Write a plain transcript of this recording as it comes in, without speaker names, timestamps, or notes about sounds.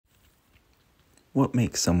What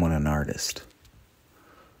makes someone an artist?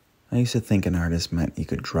 I used to think an artist meant you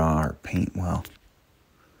could draw or paint well.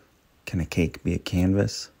 Can a cake be a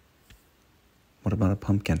canvas? What about a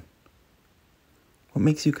pumpkin? What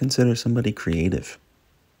makes you consider somebody creative?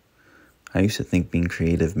 I used to think being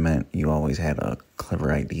creative meant you always had a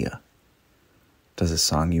clever idea. Does a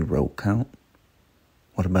song you wrote count?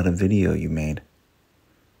 What about a video you made?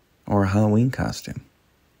 Or a Halloween costume?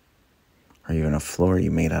 Or even a floor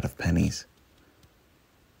you made out of pennies?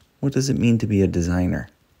 What does it mean to be a designer?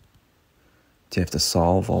 Do you have to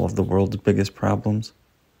solve all of the world's biggest problems?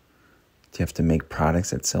 Do you have to make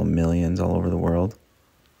products that sell millions all over the world?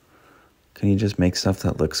 Can you just make stuff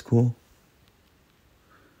that looks cool?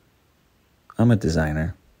 I'm a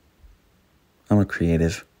designer. I'm a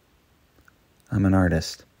creative. I'm an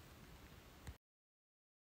artist.